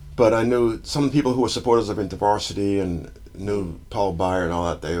 But I knew some people who were supporters of InterVarsity and knew Paul Byer and all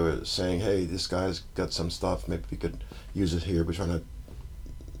that. They were saying, hey, this guy's got some stuff. Maybe we could use it here. We're trying to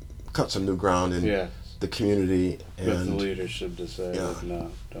cut some new ground in Yeah. the community. But the And leadership decided, Yeah.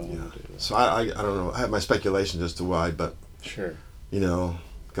 no, don't yeah. want to do that. So I don't know. I have my speculations as to why, but, Sure.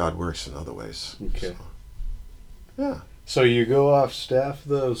 God works in other ways. Okay. So, yeah. So you go off staff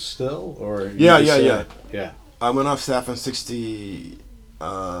though still, or you Yeah. yeah. I went off staff in 60.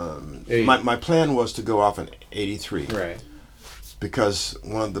 Eight. My plan was to go off in 83. Right. Because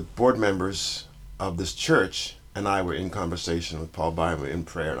one of the board members of this church and I were in conversation with Paul Byer, we were in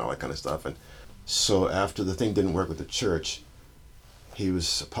prayer and all that kind of stuff. And so after the thing didn't work with the church, he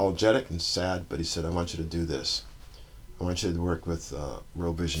was apologetic and sad, but he said, I want you to do this. I want you to work with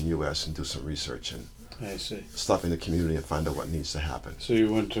World Vision US and do some research and I see. stuff in the community and find out what needs to happen. So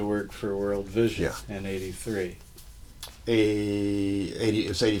you went to work for World Vision Yeah. in '83. It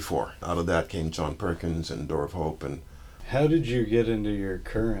was 84. Out of that came John Perkins and Door of Hope. And How did you get into your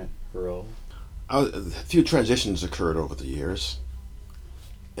current role? a few transitions occurred over the years.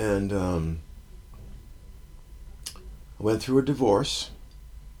 And I went through a divorce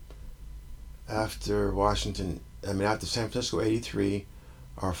after after San Francisco 83.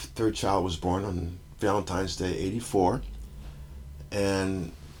 Our third child was born on Valentine's Day 84.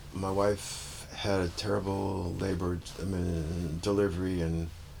 And my wife had a terrible delivery and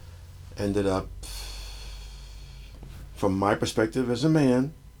ended up, from my perspective as a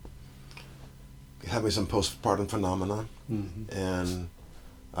man, having some postpartum phenomena. Mm-hmm. And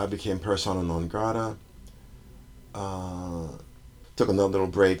I became persona non grata. Took another little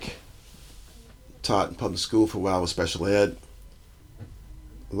break. Taught in public school for a while with special ed.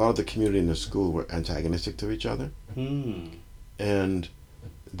 A lot of the community in the school were antagonistic to each other. And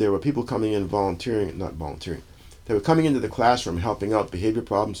there were people coming in not volunteering. They were coming into the classroom helping out behavior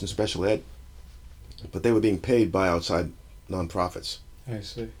problems in special ed, but they were being paid by outside nonprofits. I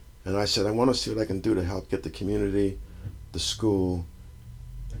see. And I said, I want to see what I can do to help get the community, the school,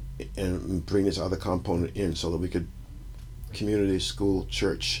 and bring this other component in so that we could community, school,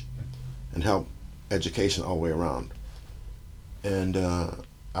 church, and help education all the way around. And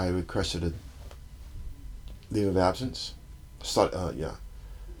I requested a leave of absence.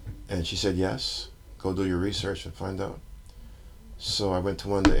 And she said, yes, go do your research and find out. So I went to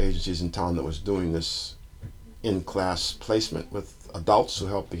one of the agencies in town that was doing this in-class placement with adults who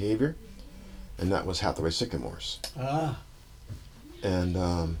help behavior, and that was Hathaway Sycamores. And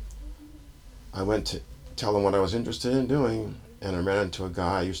I went to tell them what I was interested in doing, and I ran into a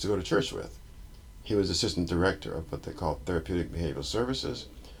guy I used to go to church with. He was assistant director of what they call Therapeutic Behavioral Services.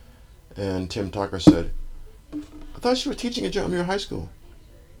 And Tim Tucker said, I thought you were teaching at John Muir High School.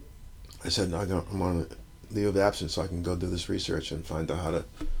 I said, I'm on a leave of absence so I can go do this research and find out how to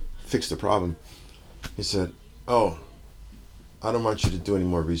fix the problem. He said, oh, I don't want you to do any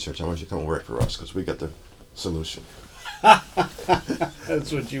more research. I want you to come work for us because we got the solution.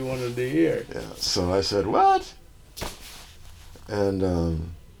 That's what you wanted to hear. Yeah. So I said, what? And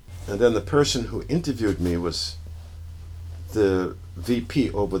then the person who interviewed me was the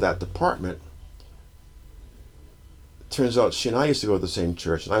VP over that department. turns out she and I used to go to the same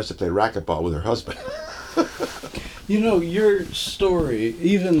church, and I used to play racquetball with her husband. You know, your story,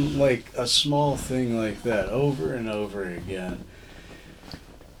 even like a small thing like that, over and over again,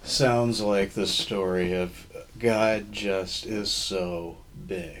 sounds like the story of God just is so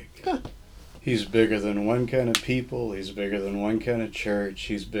big. Yeah. He's bigger than one kind of people, he's bigger than one kind of church,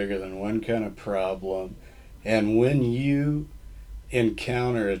 he's bigger than one kind of problem. And when you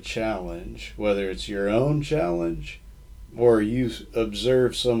encounter a challenge, whether it's your own challenge or you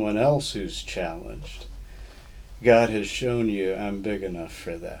observe someone else who's challenged, God has shown you, I'm big enough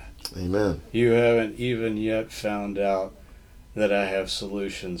for that. Amen. You haven't even yet found out that I have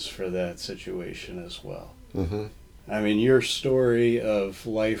solutions for that situation as well. Mm-hmm. I mean, your story of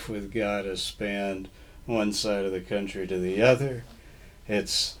life with God has spanned one side of the country to the other.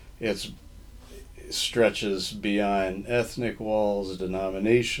 It stretches beyond ethnic walls,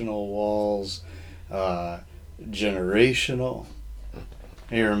 denominational walls, generational.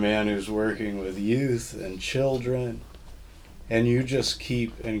 You're a man who's working with youth and children, and you just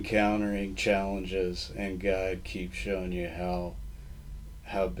keep encountering challenges, and God keeps showing you how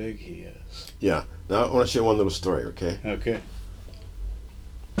big He is. Yeah. Now I want to share one little story, okay? Okay.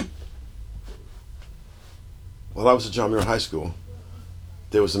 While I was at John Muir High School,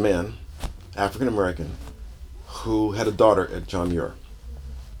 there was a man, African American, who had a daughter at John Muir,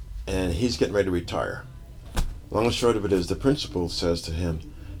 and he's getting ready to retire. Long and short of it is, the principal says to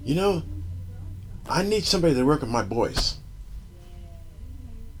him, you know, I need somebody to work with my boys.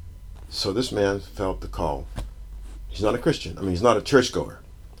 So this man felt the call. He's not a Christian. I mean, he's not a churchgoer.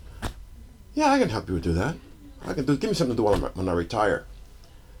 Yeah, I can help you do that. Give me something to do when I retire.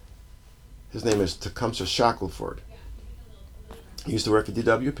 His name is Tecumseh Shackelford. He used to work at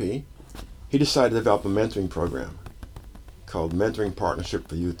DWP. He decided to develop a mentoring program called Mentoring Partnership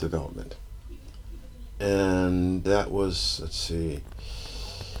for Youth Development. And that was, let's see,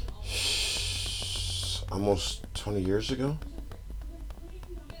 almost 20 years ago.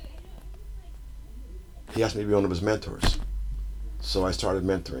 He asked me to be one of his mentors. So I started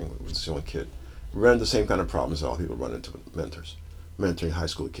mentoring with this young kid. We ran into the same kind of problems that all people run into with mentoring high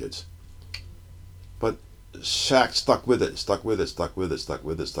school kids. But Shaq stuck with it.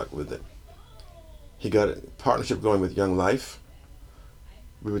 He got a partnership going with Young Life.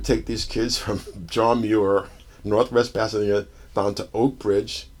 We would take these kids from John Muir, Northwest Pasadena, down to Oak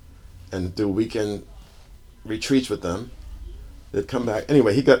Ridge and do weekend retreats with them. They'd come back.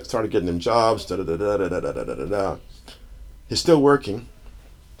 Anyway, he started getting them jobs. He's still working.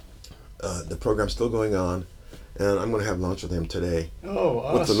 The program's still going on, and I'm going to have lunch with him today. Oh,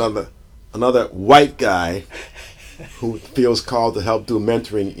 awesome. With another white guy who feels called to help do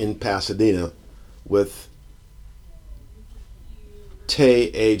mentoring in Pasadena with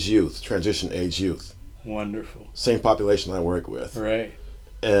age youth, transition age youth. Wonderful. Same population I work with. Right.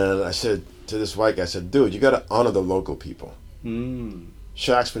 And I said to this white guy, I said, dude, you got to honor the local people.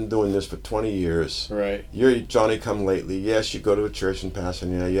 Shaq's been doing this for 20 years. Right. You're Johnny come lately. Yes, you go to a church in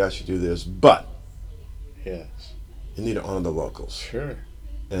Pasadena. Yes, you do this. But yes, you need to honor the locals. Sure.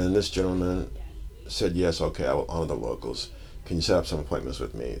 And this gentleman said, yes, okay, I will honor the locals. Can you set up some appointments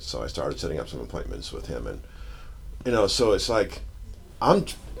with me? So I started setting up some appointments with him. And, so it's like, I'm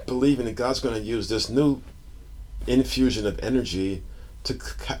believing that God's going to use this new infusion of energy to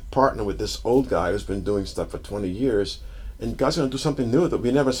partner with this old guy who's been doing stuff for 20 years. And God's going to do something new that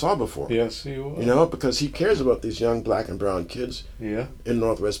we never saw before. Yes, He will. Because He cares about these young black and brown kids in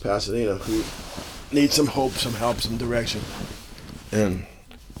Northwest Pasadena who need some hope, some help, some direction. And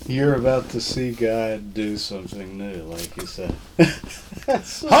you're about to see God do something new, like you said.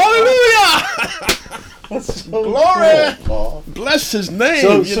 Hallelujah! That's so Glory! Cool, Paul. Bless His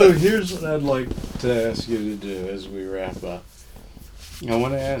name. So here's what I'd like to ask you to do as we wrap up. I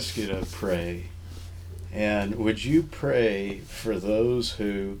want to ask you to pray. And would you pray for those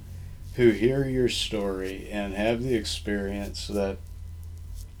who hear your story and have the experience that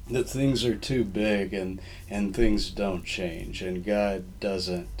things are too big and things don't change and God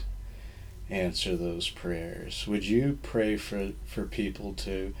doesn't answer those prayers? Would you pray for people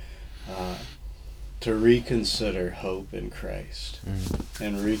to reconsider hope in Christ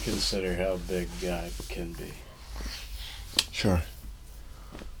and reconsider how big God can be? Sure.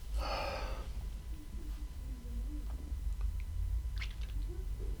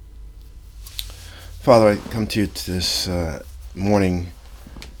 Father, I come to you this morning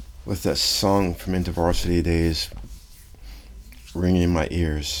with that song from InterVarsity Days ringing in my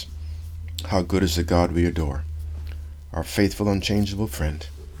ears. How good is the God we adore, our faithful, unchangeable friend,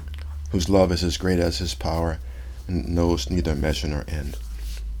 whose love is as great as His power and knows neither measure nor end.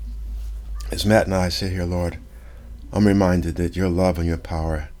 As Matt and I sit here, Lord, I'm reminded that your love and your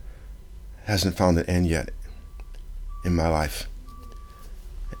power hasn't found an end yet in my life.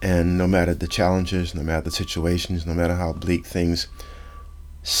 And no matter the challenges, no matter the situations, no matter how bleak things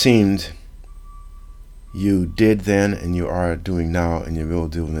seemed, you did then and you are doing now and you will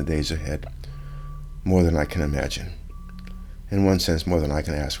do in the days ahead more than I can imagine. In one sense, more than I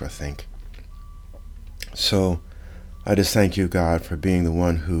can ask or think. So I just thank you, God, for being the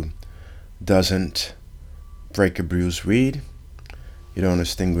one who doesn't break a bruised reed. You don't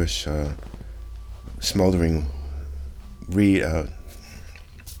extinguish a smoldering reed,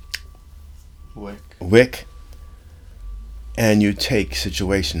 wick. And you take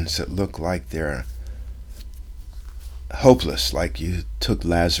situations that look like they're hopeless, like you took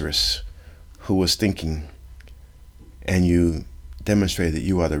Lazarus, who was thinking, and you demonstrate that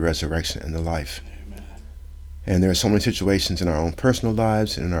you are the resurrection and the life. Amen. And there are so many situations in our own personal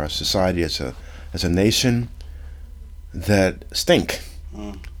lives and in our society as a nation that stink.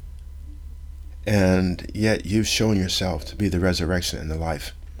 And yet you've shown yourself to be the resurrection and the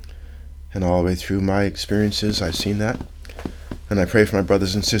life. And all the way through my experiences, I've seen that. And I pray for my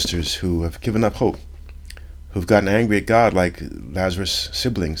brothers and sisters who have given up hope, who've gotten angry at God like Lazarus'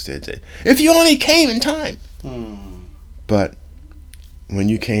 siblings did. If you only came in time. But when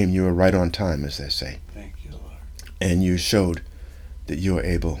you came, you were right on time, as they say. Thank you, Lord. And you showed that you are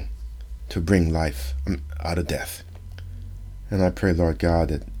able to bring life out of death. And I pray, Lord God,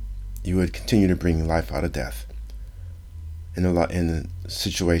 that you would continue to bring life out of death in the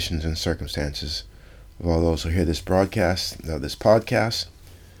situations and circumstances of all those who hear this broadcast, this podcast.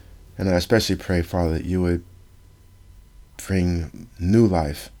 And I especially pray, Father, that you would bring new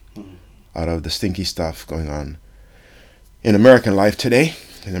life out of the stinky stuff going on in American life today,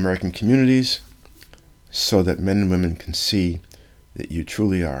 in American communities, so that men and women can see that you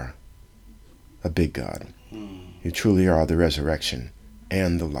truly are a big God. You truly are the resurrection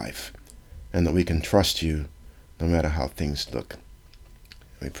and the life, and that we can trust you no matter how things look.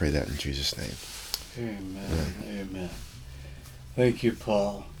 We pray that in Jesus' name. Amen. Amen. Thank you,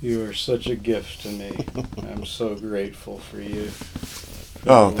 Paul. You are such a gift to me. I'm so grateful for you.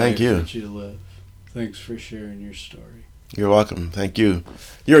 For thank you. That you live. Thanks for sharing your story. You're welcome. Thank you.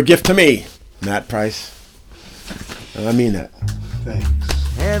 You're a gift to me, Matt Price. And I mean that. Thanks.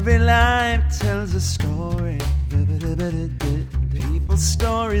 Every life tells a story. People's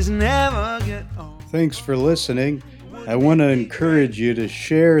stories never get old. Thanks for listening. I want to encourage you to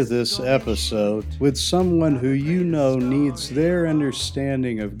share this episode with someone who you know needs their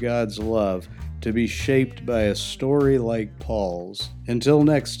understanding of God's love to be shaped by a story like Paul's. Until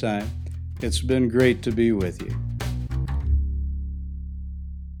next time, it's been great to be with you.